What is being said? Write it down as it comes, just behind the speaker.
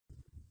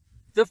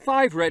The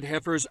 5 red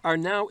heifers are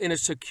now in a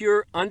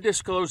secure,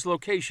 undisclosed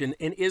location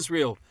in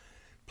Israel.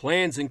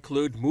 Plans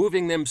include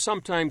moving them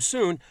sometime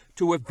soon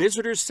to a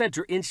visitor's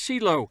center in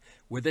Shiloh,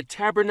 where the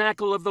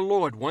tabernacle of the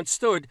Lord once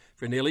stood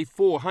for nearly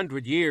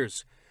 400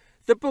 years.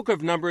 The book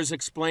of Numbers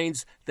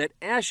explains that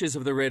ashes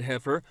of the red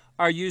heifer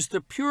are used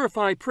to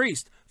purify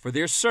priests for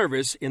their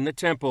service in the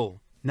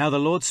temple. Now the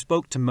Lord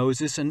spoke to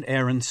Moses and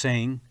Aaron,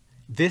 saying,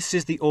 This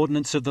is the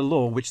ordinance of the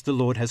law which the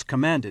Lord has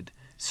commanded,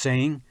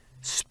 saying,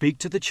 Speak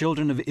to the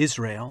children of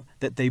Israel,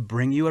 that they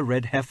bring you a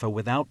red heifer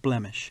without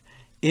blemish,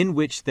 in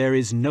which there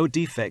is no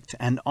defect,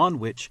 and on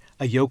which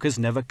a yoke has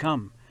never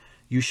come.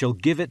 You shall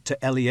give it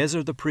to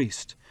Eleazar the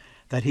priest,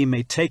 that he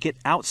may take it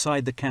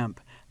outside the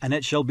camp, and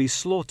it shall be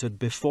slaughtered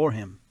before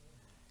him.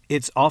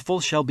 Its offal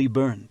shall be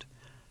burned,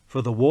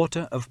 for the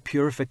water of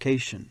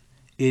purification.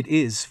 It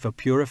is for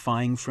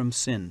purifying from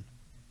sin.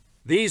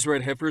 These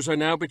red heifers are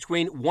now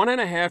between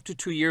 1.5 to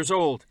 2 years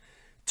old.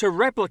 To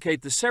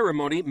replicate the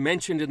ceremony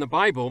mentioned in the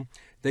Bible,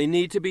 they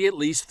need to be at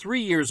least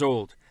 3 years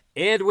old.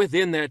 And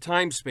within that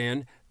time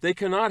span, they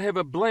cannot have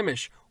a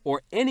blemish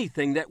or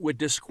anything that would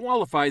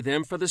disqualify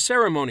them for the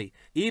ceremony,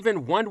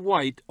 even one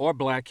white or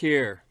black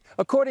hair.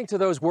 According to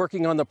those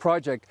working on the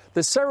project,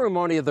 the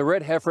ceremony of the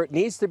red heifer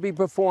needs to be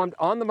performed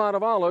on the Mount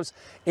of Olives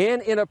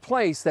and in a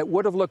place that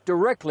would have looked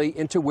directly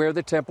into where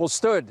the temple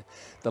stood.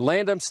 The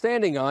land I'm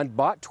standing on,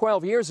 bought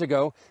 12 years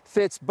ago,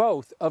 fits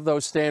both of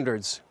those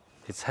standards.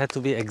 It's had to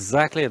be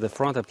exactly at the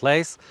front, a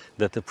place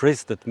that the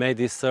priest that made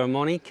this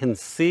ceremony can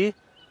see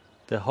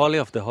the Holy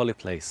of the Holy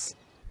Place.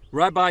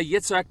 Rabbi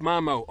Yitzhak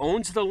Mamo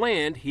owns the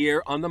land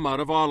here on the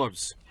Mount of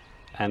Olives.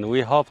 And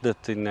we hope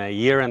that in a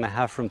year and a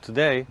half from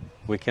today,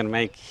 we can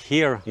make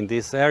here in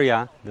this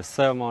area the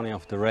ceremony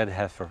of the red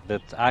heifer.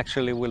 That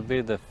actually will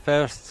be the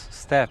first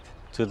step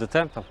to the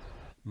temple.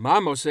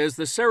 Mamo says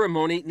the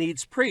ceremony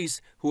needs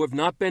priests who have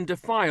not been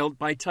defiled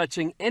by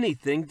touching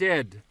anything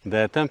dead.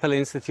 The Temple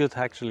Institute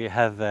actually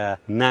have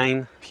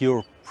 9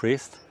 pure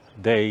priests.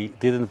 They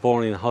didn't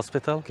born in a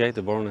hospital, okay,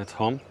 they born at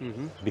home.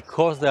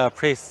 Because they are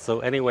priests,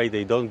 so anyway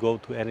they don't go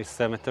to any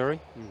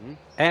cemetery.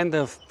 And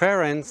the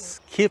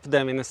parents keep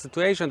them in a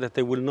situation that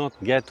they will not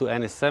get to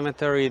any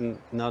cemetery,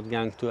 not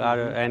going to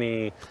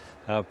any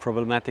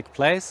problematic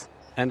place,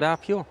 and they are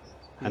pure,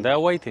 and they are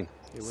waiting.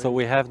 So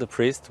we have the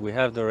priest, we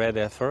have the red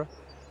heifer,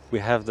 we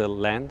have the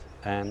land,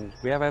 and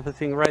we have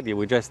everything ready.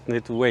 We just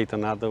need to wait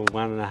another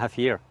 1.5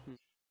 years.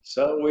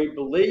 So we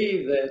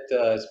believe that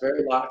it's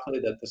very likely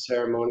that the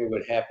ceremony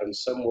would happen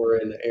somewhere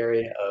in the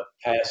area of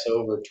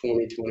Passover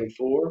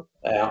 2024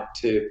 out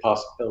to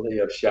possibility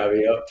of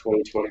Shavuot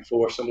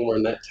 2024. Somewhere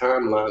in that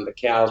timeline, the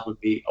cows would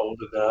be old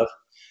enough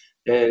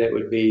and it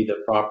would be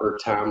the proper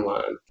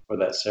timeline for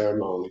that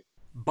ceremony.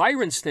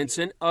 Byron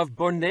Stinson of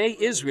Bonney,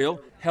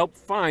 Israel, helped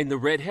find the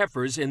red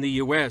heifers in the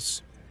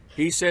U.S.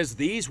 He says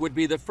these would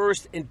be the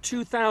first in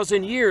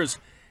 2,000 years,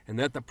 and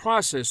that the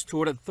process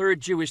toward a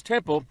third Jewish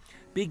temple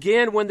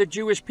began when the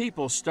Jewish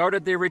people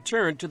started their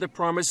return to the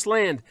Promised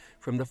Land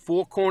from the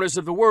 4 corners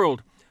of the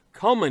world,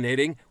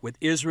 culminating with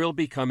Israel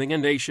becoming a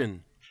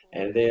nation.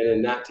 And then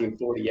in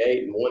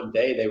 1948, in one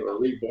day, they were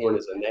reborn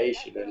as a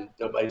nation, and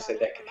nobody said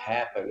that could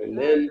happen. And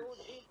then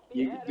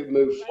you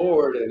move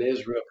forward, and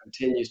Israel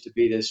continues to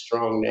be this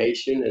strong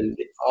nation, and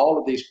all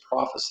of these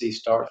prophecies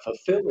start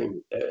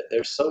fulfilling.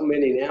 There's so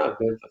many now have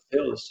been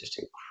fulfilled. It's just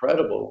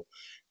incredible,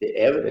 the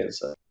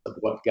evidence of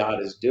what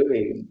God is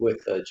doing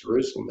with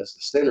Jerusalem as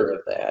the center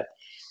of that.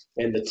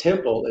 And the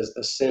temple is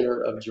the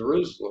center of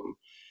Jerusalem.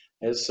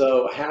 And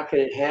so how can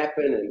it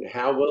happen and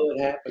how will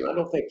it happen? I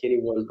don't think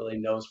anyone really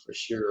knows for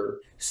sure.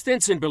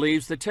 Stinson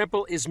believes the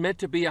temple is meant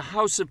to be a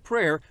house of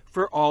prayer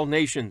for all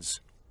nations.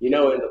 You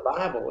know, in the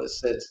Bible, it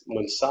says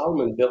when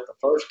Solomon built the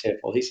first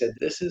temple, he said,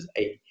 this is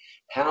a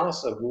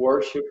house of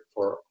worship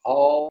for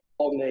all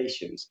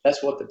nations.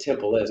 That's what the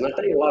temple is. And I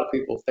think a lot of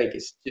people think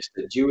it's just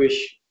a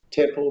Jewish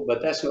temple,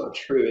 but that's not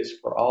true. It's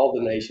for all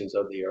the nations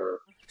of the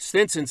earth.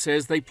 Stinson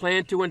says they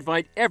plan to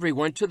invite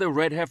everyone to the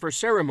red heifer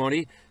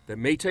ceremony that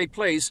may take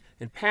place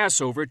in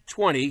Passover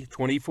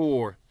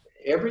 2024.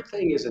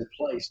 Everything is in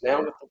place now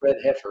with the red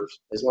heifers.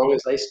 As long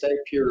as they stay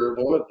pure,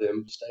 one of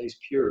them stays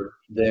pure,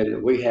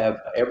 then we have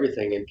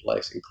everything in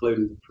place,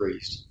 including the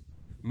priest.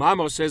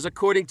 Mamo says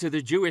according to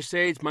the Jewish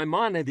sage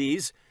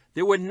Maimonides,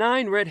 there were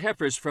 9 red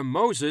heifers from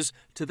Moses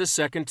to the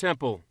Second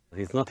Temple.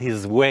 It's not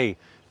his way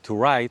to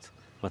write,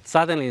 but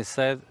suddenly he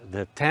said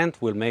the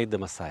tent will make the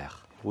Messiah.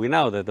 We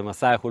know that the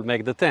Messiah will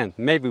make the tent.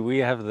 Maybe we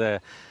have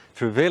the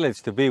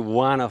privilege to be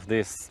one of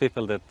these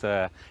people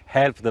that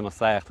help the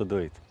Messiah to do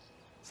it.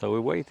 So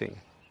we're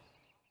waiting.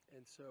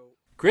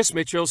 Chris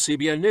Mitchell,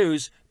 CBN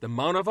News, the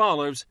Mount of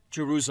Olives,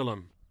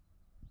 Jerusalem.